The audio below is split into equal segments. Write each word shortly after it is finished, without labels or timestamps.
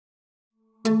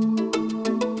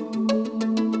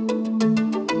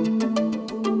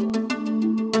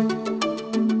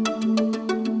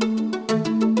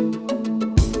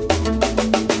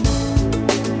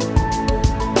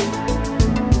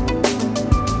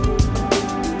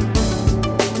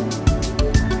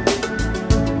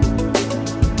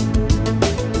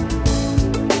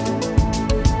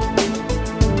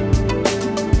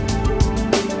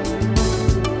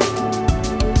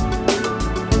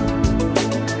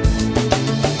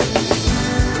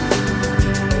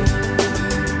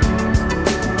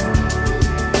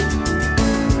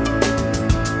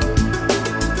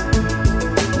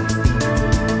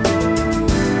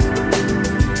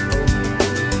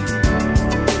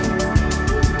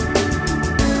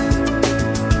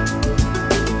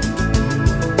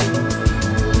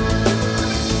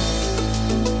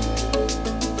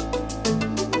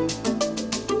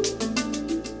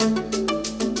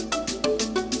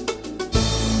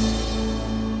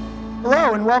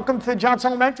Hello and welcome to Johnson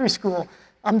Elementary School.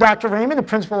 I'm Dr. Raymond, the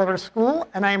principal of our school,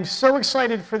 and I am so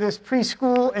excited for this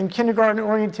preschool and kindergarten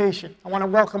orientation. I want to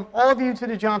welcome all of you to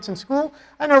the Johnson School.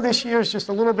 I know this year is just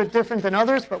a little bit different than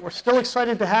others, but we're still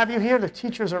excited to have you here. The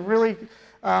teachers are really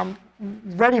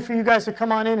ready for you guys to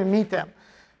come on in and meet them.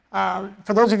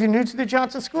 For those of you new to the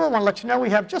Johnson School, I want to let you know we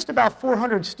have just about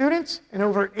 400 students and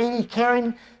over 80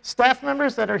 caring staff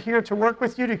members that are here to work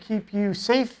with you to keep you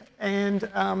safe and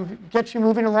get you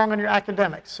moving along on your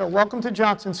academics. So welcome to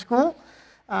Johnson School.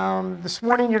 This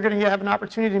morning you're going to have an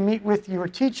opportunity to meet with your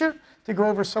teacher to go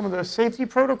over some of the safety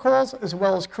protocols as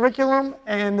well as curriculum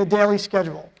and the daily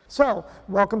schedule. So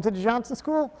welcome to the Johnson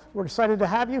School. We're excited to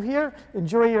have you here.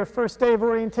 Enjoy your first day of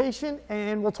orientation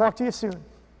and we'll talk to you soon.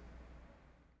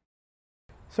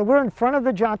 So we're in front of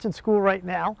the Johnson School right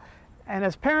now, and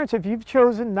as parents, if you've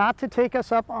chosen not to take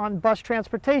us up on bus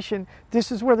transportation,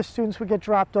 this is where the students would get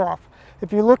dropped off.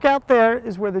 If you look out there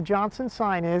is where the Johnson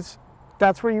sign is.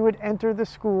 That's where you would enter the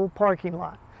school parking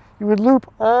lot. You would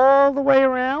loop all the way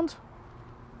around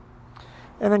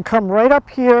and then come right up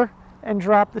here and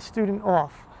drop the student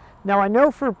off. Now I know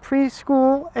for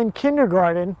preschool and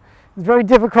kindergarten, it's very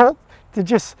difficult to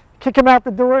just kick them out the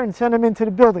door and send them into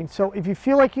the building. So if you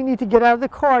feel like you need to get out of the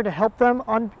car to help them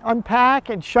unpack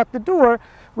and shut the door,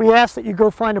 we ask that you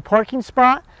go find a parking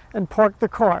spot and park the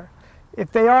car.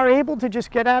 If they are able to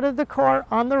just get out of the car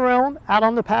on their own, out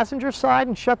on the passenger side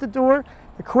and shut the door,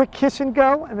 a quick kiss and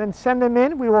go and then send them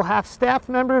in. We will have staff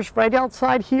members right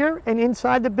outside here and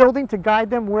inside the building to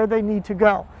guide them where they need to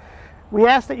go. We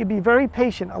ask that you be very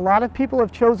patient. A lot of people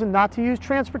have chosen not to use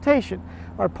transportation.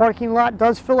 Our parking lot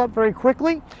does fill up very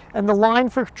quickly, and the line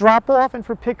for drop-off and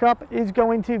for pickup is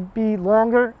going to be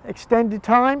longer, extended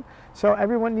time. So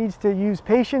everyone needs to use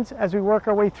patience as we work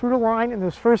our way through the line in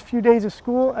those first few days of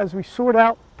school as we sort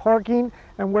out parking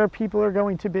and where people are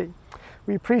going to be.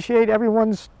 We appreciate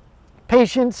everyone's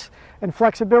patience and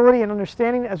flexibility and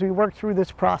understanding as we work through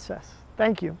this process.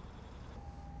 Thank you.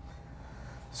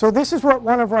 So this is what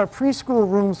one of our preschool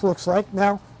rooms looks like.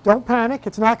 Now, don't panic,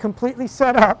 it's not completely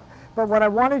set up, but what I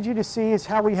wanted you to see is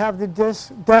how we have the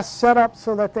desks set up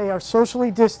so that they are socially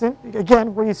distant.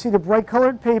 Again, where you see the bright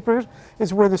colored papers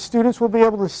is where the students will be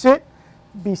able to sit,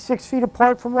 be 6 feet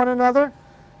apart from one another,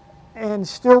 and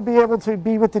still be able to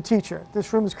be with the teacher.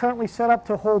 This room is currently set up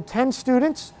to hold 10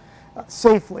 students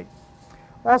safely.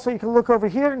 Also, you can look over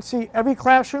here and see every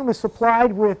classroom is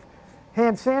supplied with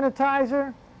hand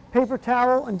sanitizer, paper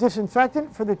towel, and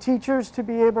disinfectant for the teachers to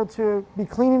be able to be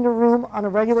cleaning the room on a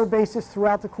regular basis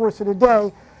throughout the course of the day,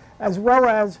 as well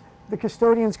as the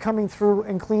custodians coming through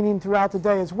and cleaning throughout the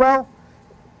day as well,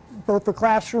 both the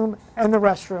classroom and the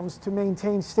restrooms to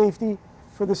maintain safety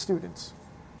for the students.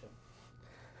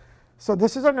 So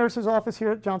this is our nurse's office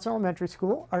here at Johnson Elementary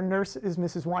School. Our nurse is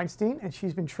Mrs. Weinstein, and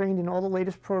she's been trained in all the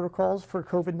latest protocols for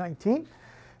COVID-19.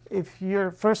 If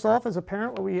you're, first off, as a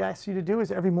parent, what we ask you to do is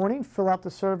every morning fill out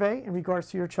the survey in regards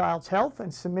to your child's health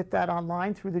and submit that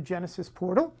online through the Genesis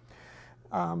portal.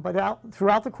 But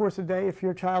throughout the course of the day, if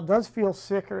your child does feel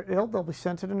sick or ill, they'll be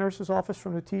sent to the nurse's office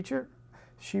from the teacher.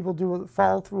 She will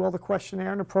follow through all the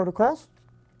questionnaire and the protocols.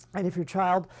 And if your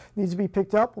child needs to be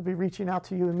picked up, we'll be reaching out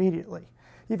to you immediately.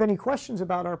 If you have any questions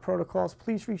about our protocols,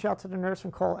 please reach out to the nurse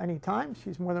and call anytime.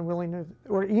 She's more than willing to,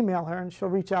 or email her, and she'll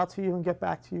reach out to you and get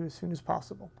back to you as soon as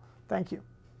possible. Thank you.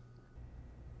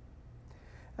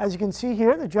 As you can see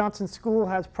here, the Johnson School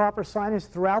has proper signage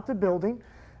throughout the building,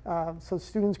 so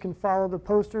students can follow the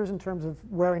posters in terms of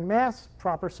wearing masks,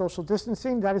 proper social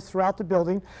distancing. That is throughout the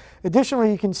building. Additionally,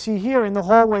 you can see here in the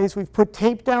hallways, we've put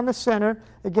tape down the center,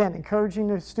 again, encouraging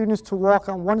the students to walk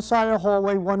on one side of the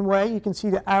hallway one way. You can see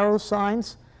the arrow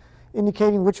signs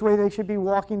indicating which way they should be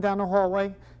walking down the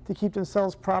hallway to keep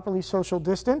themselves properly social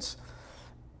distance.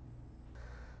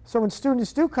 So when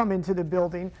students do come into the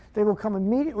building, they will come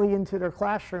immediately into their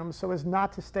classrooms so as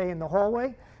not to stay in the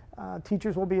hallway.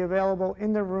 Teachers will be available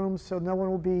in their rooms so no one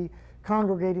will be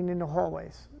congregating in the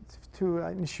hallways to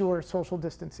ensure social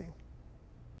distancing.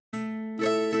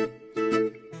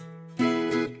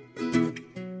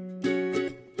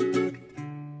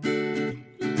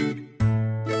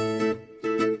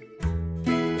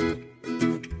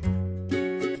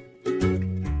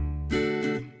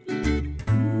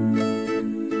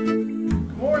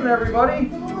 Everybody,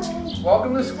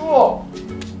 welcome to school.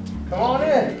 Come on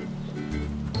in.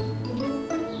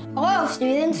 Hello,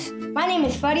 students. My name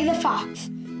is Freddie the Fox,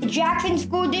 the Jackson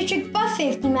School District bus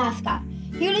safety mascot,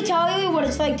 here to tell you what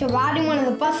it's like to ride in one of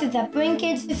the buses that bring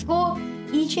kids to school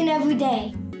each and every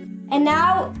day. And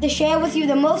now, to share with you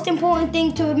the most important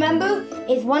thing to remember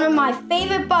is one of my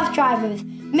favorite bus drivers,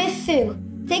 Miss Sue.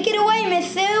 Take it away,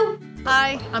 Miss Sue.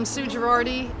 Hi, I'm Sue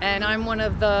Girardi, and I'm one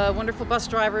of the wonderful bus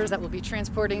drivers that will be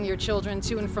transporting your children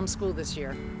to and from school this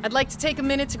year. I'd like to take a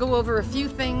minute to go over a few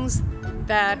things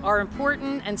that are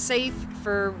important and safe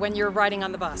for when you're riding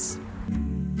on the bus.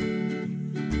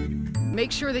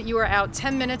 Make sure that you are out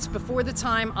 10 minutes before the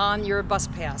time on your bus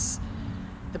pass.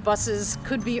 The buses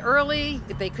could be early,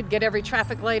 they could get every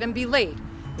traffic light and be late.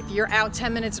 If you're out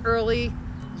 10 minutes early,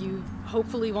 you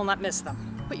hopefully will not miss them.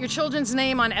 Put your children's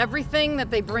name on everything that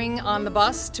they bring on the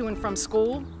bus to and from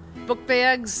school. Book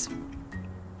bags,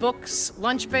 books,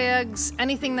 lunch bags,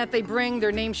 anything that they bring,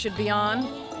 their name should be on.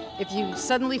 If you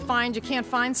suddenly find you can't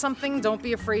find something, don't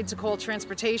be afraid to call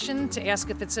transportation to ask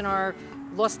if it's in our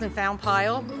lost and found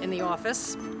pile in the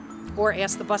office, or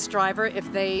ask the bus driver if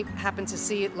they happen to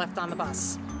see it left on the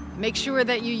bus. Make sure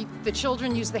that the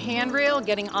children use the handrail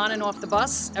getting on and off the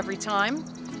bus every time.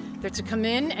 They're to come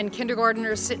in, and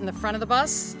kindergartners sit in the front of the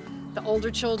bus. The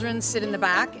older children sit in the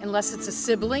back, unless it's a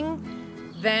sibling.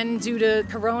 Then, due to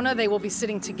Corona, they will be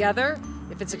sitting together.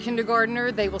 If it's a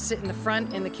kindergartner, they will sit in the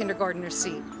front in the kindergartner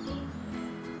seat.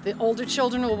 The older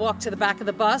children will walk to the back of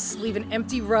the bus, leave an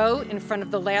empty row in front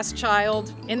of the last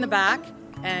child in the back,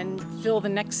 and fill the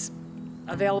next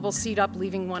available seat up,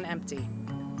 leaving one empty.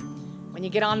 When you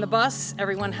get on the bus,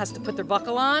 everyone has to put their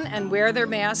buckle on and wear their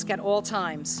mask at all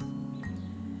times.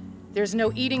 There's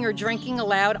no eating or drinking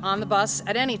allowed on the bus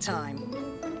at any time.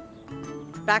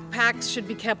 Backpacks should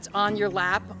be kept on your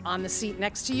lap, on the seat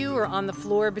next to you, or on the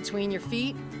floor between your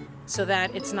feet, so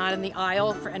that it's not in the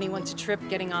aisle for anyone to trip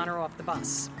getting on or off the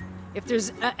bus. If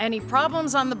there's any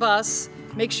problems on the bus,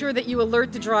 make sure that you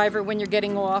alert the driver when you're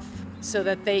getting off so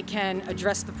that they can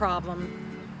address the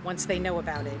problem once they know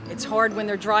about it. It's hard when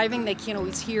they're driving, they can't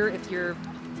always hear if you're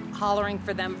hollering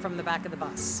for them from the back of the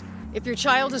bus. If your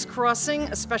child is crossing,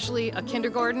 especially a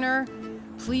kindergartner,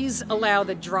 please allow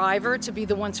the driver to be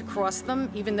the one to cross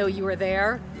them, even though you are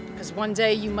there, because one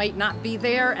day you might not be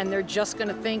there and they're just going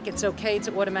to think it's okay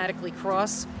to automatically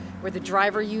cross, where the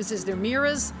driver uses their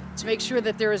mirrors to make sure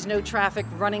that there is no traffic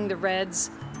running the reds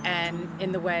and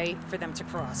in the way for them to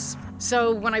cross.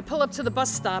 So when I pull up to the bus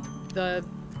stop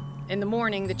in the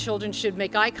morning, the children should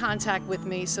make eye contact with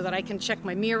me so that I can check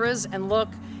my mirrors and look,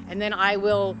 and then I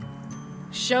will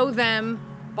show them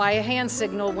by a hand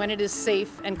signal when it is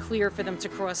safe and clear for them to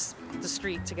cross the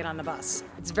street to get on the bus.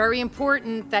 It's very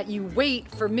important that you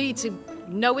wait for me to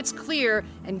know it's clear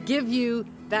and give you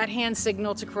that hand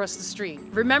signal to cross the street.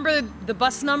 Remember the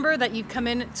bus number that you come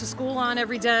in to school on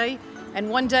every day, and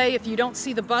one day if you don't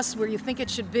see the bus where you think it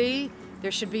should be,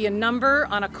 there should be a number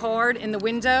on a card in the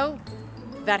window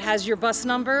that has your bus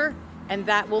number, and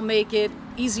that will make it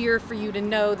easier for you to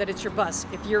know that it's your bus.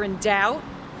 If you're in doubt,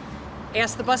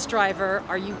 ask the bus driver,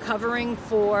 are you covering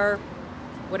for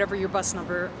whatever your bus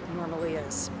number normally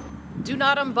is? Do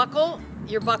not unbuckle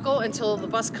your buckle until the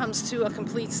bus comes to a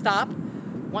complete stop.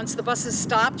 Once the bus is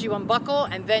stopped, you unbuckle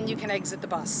and then you can exit the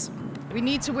bus. We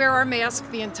need to wear our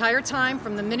mask the entire time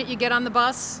from the minute you get on the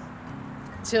bus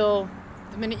till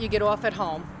the minute you get off at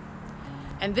home.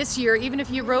 And this year, even if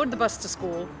you rode the bus to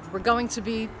school, we're going to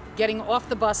be getting off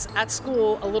the bus at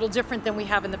school a little different than we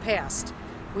have in the past.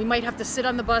 We might have to sit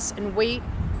on the bus and wait.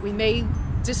 We may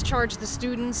discharge the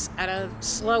students at a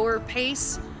slower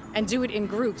pace and do it in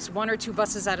groups, 1 or 2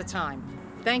 buses at a time.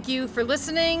 Thank you for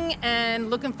listening, and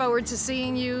looking forward to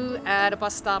seeing you at a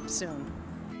bus stop soon.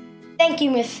 Thank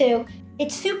you, Miss Sue.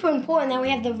 It's super important that we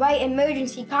have the right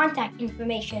emergency contact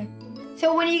information.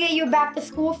 So when you get your back to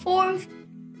school forms,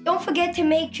 don't forget to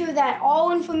make sure that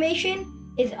all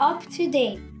information is up to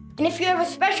date. And if you have a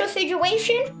special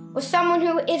situation or someone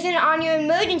who isn't on your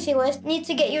emergency list needs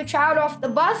to get your child off the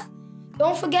bus,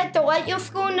 don't forget to let your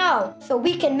school know so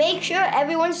we can make sure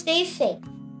everyone stays safe.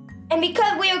 And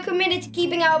because we are committed to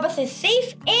keeping our buses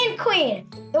safe and clean,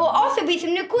 there will also be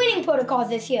some new cleaning protocols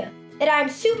this year that I'm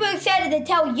super excited to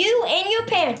tell you and your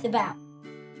parents about.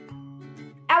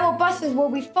 Our buses will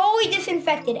be fully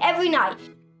disinfected every night.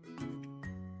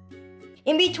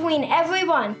 In between every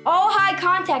run, all high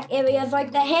contact areas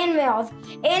like the handrails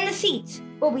and the seats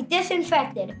will be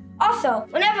disinfected. Also,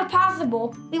 whenever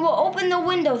possible, we will open the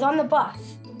windows on the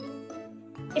bus.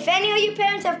 If any of your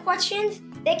parents have questions,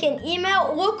 they can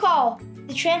email or call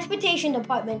the transportation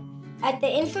department at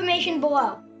the information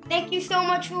below. Thank you so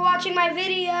much for watching my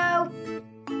video.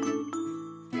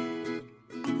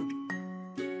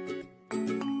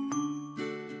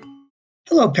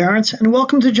 Hello, parents, and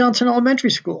welcome to Johnson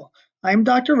Elementary School. I am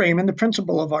Dr. Raymond, the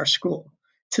principal of our school.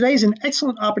 Today is an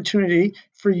excellent opportunity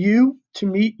for you to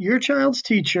meet your child's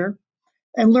teacher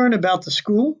and learn about the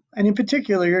school, and in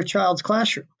particular, your child's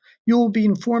classroom. You will be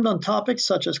informed on topics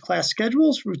such as class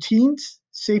schedules, routines,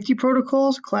 safety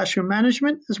protocols, classroom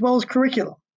management, as well as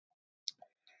curriculum.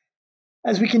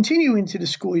 As we continue into the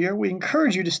school year, we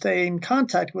encourage you to stay in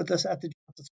contact with us at the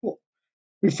Johnson School.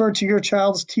 Refer to your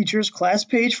child's teacher's class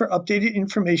page for updated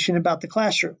information about the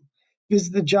classroom.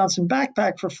 Visit the Johnson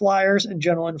Backpack for flyers and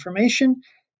general information,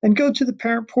 and go to the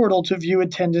parent portal to view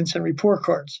attendance and report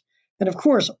cards. And of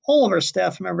course, all of our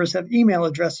staff members have email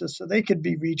addresses so they could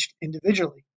be reached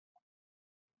individually.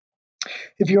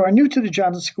 If you are new to the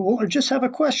Johnson School or just have a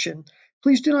question,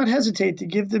 please do not hesitate to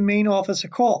give the main office a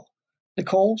call.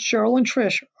 Nicole, Cheryl, and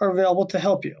Trish are available to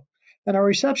help you, and our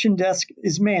reception desk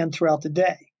is manned throughout the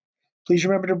day. Please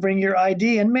remember to bring your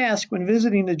ID and mask when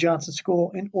visiting the Johnson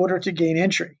School in order to gain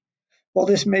entry. While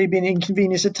this may be an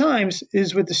inconvenience at times, it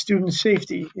is with the student's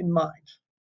safety in mind.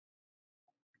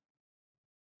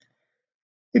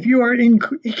 If you are in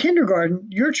kindergarten,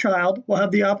 your child will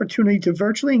have the opportunity to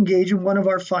virtually engage in one of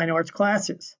our fine arts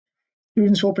classes.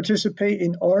 Students will participate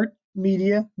in art,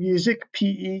 media, music,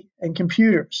 PE, and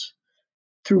computers.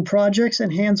 Through projects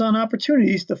and hands-on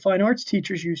opportunities, the fine arts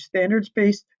teachers use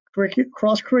standards-based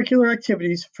cross-curricular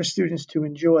activities for students to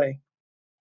enjoy.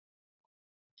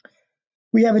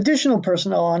 We have additional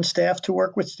personnel on staff to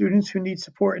work with students who need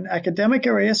support in academic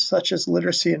areas such as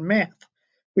literacy and math.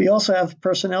 We also have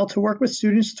personnel to work with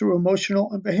students through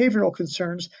emotional and behavioral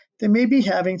concerns they may be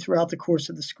having throughout the course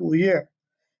of the school year.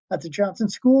 At the Johnson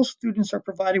School, students are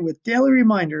provided with daily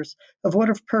reminders of what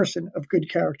a person of good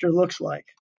character looks like.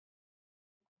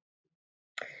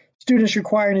 Students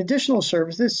requiring additional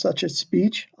services such as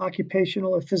speech,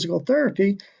 occupational, or physical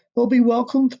therapy will be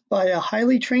welcomed by a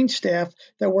highly trained staff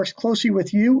that works closely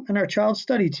with you and our child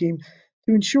study team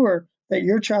to ensure that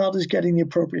your child is getting the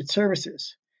appropriate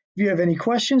services. If you have any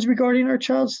questions regarding our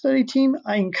child study team,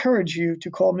 I encourage you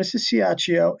to call Mrs.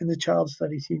 Ciaccio in the child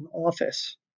study team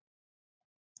office.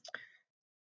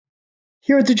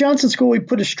 Here at the Johnson School, we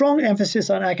put a strong emphasis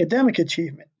on academic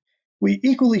achievement. We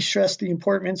equally stress the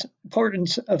importance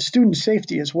of student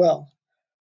safety as well.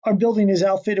 Our building is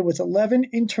outfitted with 11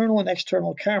 internal and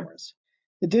external cameras.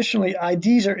 Additionally,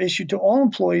 IDs are issued to all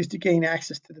employees to gain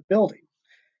access to the building.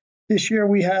 This year,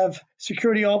 we have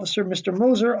Security Officer Mr.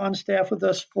 Moser on staff with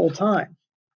us full-time.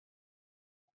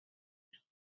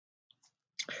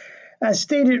 As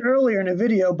stated earlier in a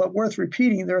video, but worth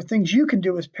repeating, there are things you can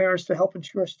do as parents to help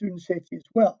ensure student safety as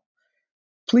well.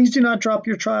 Please do not drop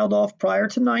your child off prior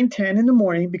to 9:10 in the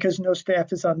morning because no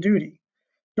staff is on duty.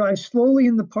 Drive slowly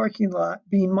in the parking lot,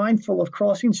 being mindful of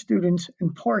crossing students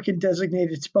and park in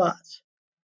designated spots.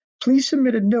 Please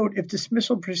submit a note if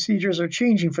dismissal procedures are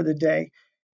changing for the day.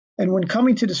 And when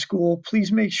coming to the school,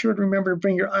 please make sure to remember to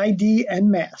bring your ID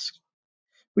and mask.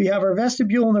 We have our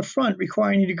vestibule in the front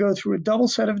requiring you to go through a double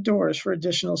set of doors for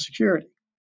additional security.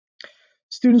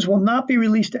 Students will not be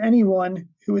released to anyone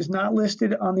who is not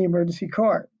listed on the emergency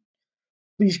card.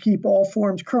 Please keep all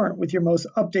forms current with your most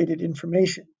updated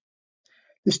information.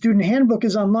 The student handbook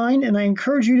is online, and I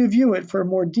encourage you to view it for a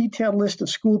more detailed list of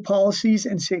school policies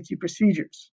and safety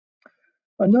procedures.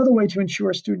 Another way to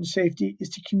ensure student safety is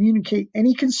to communicate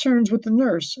any concerns with the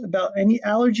nurse about any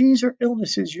allergies or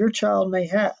illnesses your child may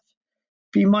have.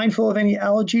 Be mindful of any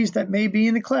allergies that may be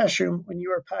in the classroom when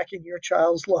you are packing your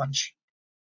child's lunch.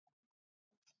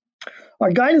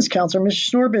 Our guidance counselor,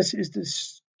 Mr. Schnorbis, is the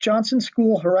Johnson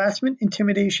School Harassment,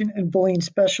 Intimidation, and Bullying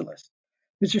Specialist.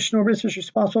 Mr. Schnorbis is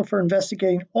responsible for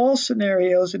investigating all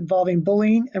scenarios involving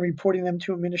bullying and reporting them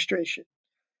to administration.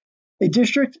 A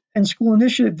district and school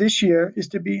initiative this year is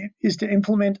to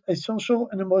implement a social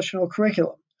and emotional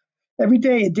curriculum. Every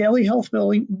day, a daily health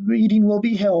meeting will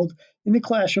be held in the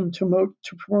classroom to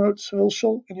promote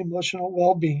social and emotional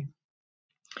well-being.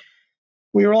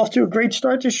 We are off to a great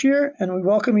start this year, and we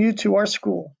welcome you to our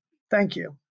school. Thank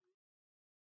you.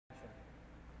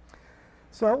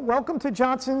 So, welcome to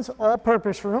Johnson's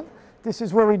All-Purpose Room. This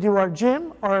is where we do our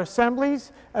gym, our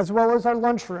assemblies, as well as our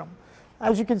lunchroom.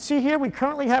 As you can see here, we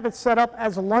currently have it set up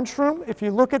as a lunchroom. If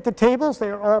you look at the tables, they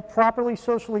are all properly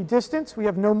socially distanced. We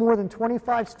have no more than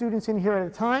 25 students in here at a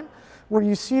time. Where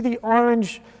you see the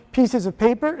orange pieces of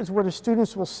paper is where the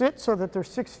students will sit so that they're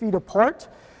 6 feet apart.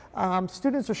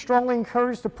 Students are strongly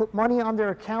encouraged to put money on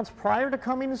their accounts prior to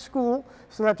coming to school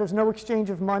so that there's no exchange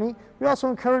of money. We also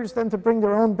encourage them to bring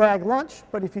their own bag lunch,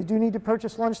 but if you do need to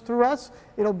purchase lunch through us,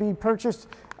 it'll be purchased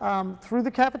through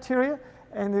the cafeteria,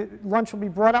 and the lunch will be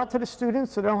brought out to the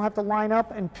students so they don't have to line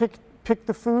up and pick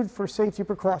the food for safety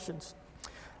precautions.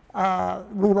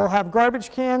 We will have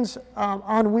garbage cans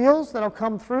on wheels that'll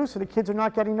come through so the kids are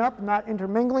not getting up, not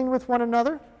intermingling with one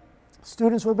another.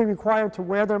 Students will be required to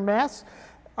wear their masks.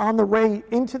 On the way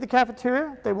into the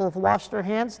cafeteria, they will have washed their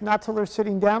hands, not till they're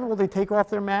sitting down will they take off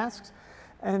their masks.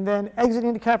 and then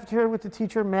exiting the cafeteria with the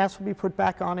teacher, masks will be put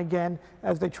back on again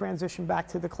as they transition back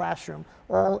to the classroom,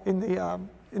 all in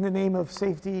the name of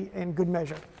safety and good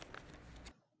measure.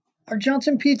 Our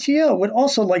Johnson PTO would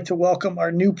also like to welcome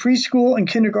our new preschool and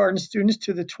kindergarten students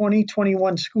to the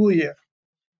 2021 school year.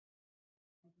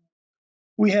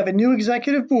 We have a new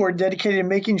executive board dedicated to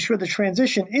making sure the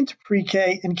transition into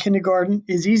pre-K and kindergarten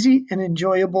is easy and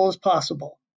enjoyable as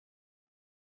possible.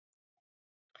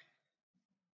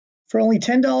 For only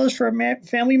 $10 for a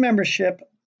family membership,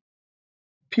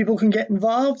 people can get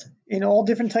involved in all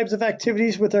different types of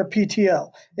activities with our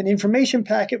PTO. An information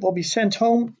packet will be sent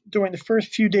home during the first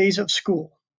few days of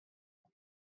school.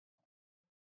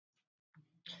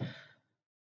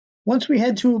 Once we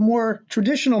head to a more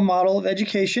traditional model of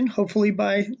education, hopefully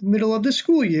by the middle of the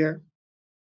school year,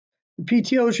 the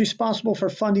PTO is responsible for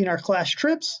funding our class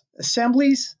trips,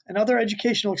 assemblies, and other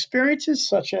educational experiences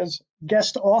such as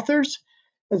guest authors,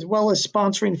 as well as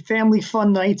sponsoring family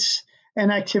fun nights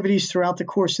and activities throughout the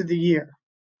course of the year.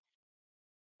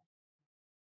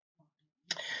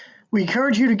 We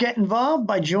encourage you to get involved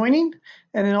by joining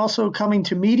and then also coming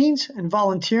to meetings and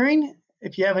volunteering.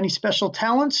 If you have any special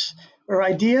talents or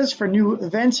ideas for new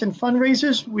events and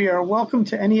fundraisers, we are welcome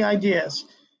to any ideas.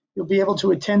 You'll be able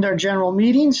to attend our general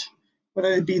meetings,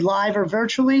 whether it be live or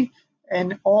virtually,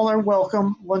 and all are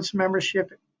welcome once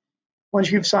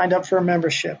you've signed up for a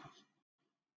membership.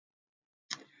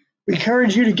 We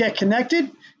encourage you to get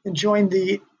connected and join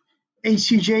the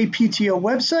HCJ PTO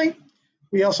website.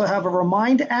 We also have a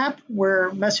Remind app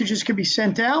where messages can be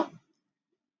sent out,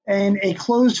 and a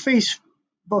closed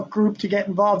Facebook group to get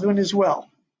involved in as well.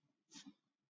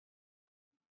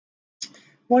 I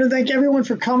want to thank everyone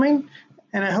for coming,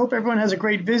 and I hope everyone has a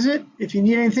great visit. If you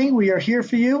need anything, we are here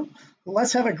for you.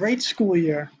 Let's have a great school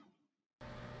year.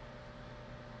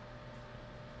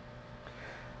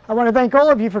 I want to thank all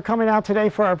of you for coming out today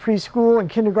for our preschool and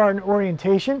kindergarten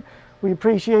orientation. We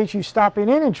appreciate you stopping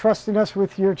in and trusting us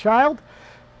with your child.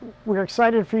 We're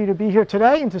excited for you to be here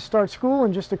today and to start school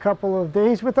in just a couple of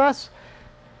days with us.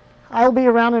 I'll be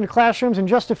around in the classrooms in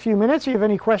just a few minutes. If you have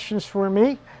any questions for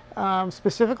me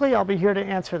specifically, I'll be here to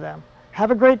answer them.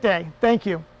 Have a great day. Thank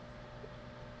you.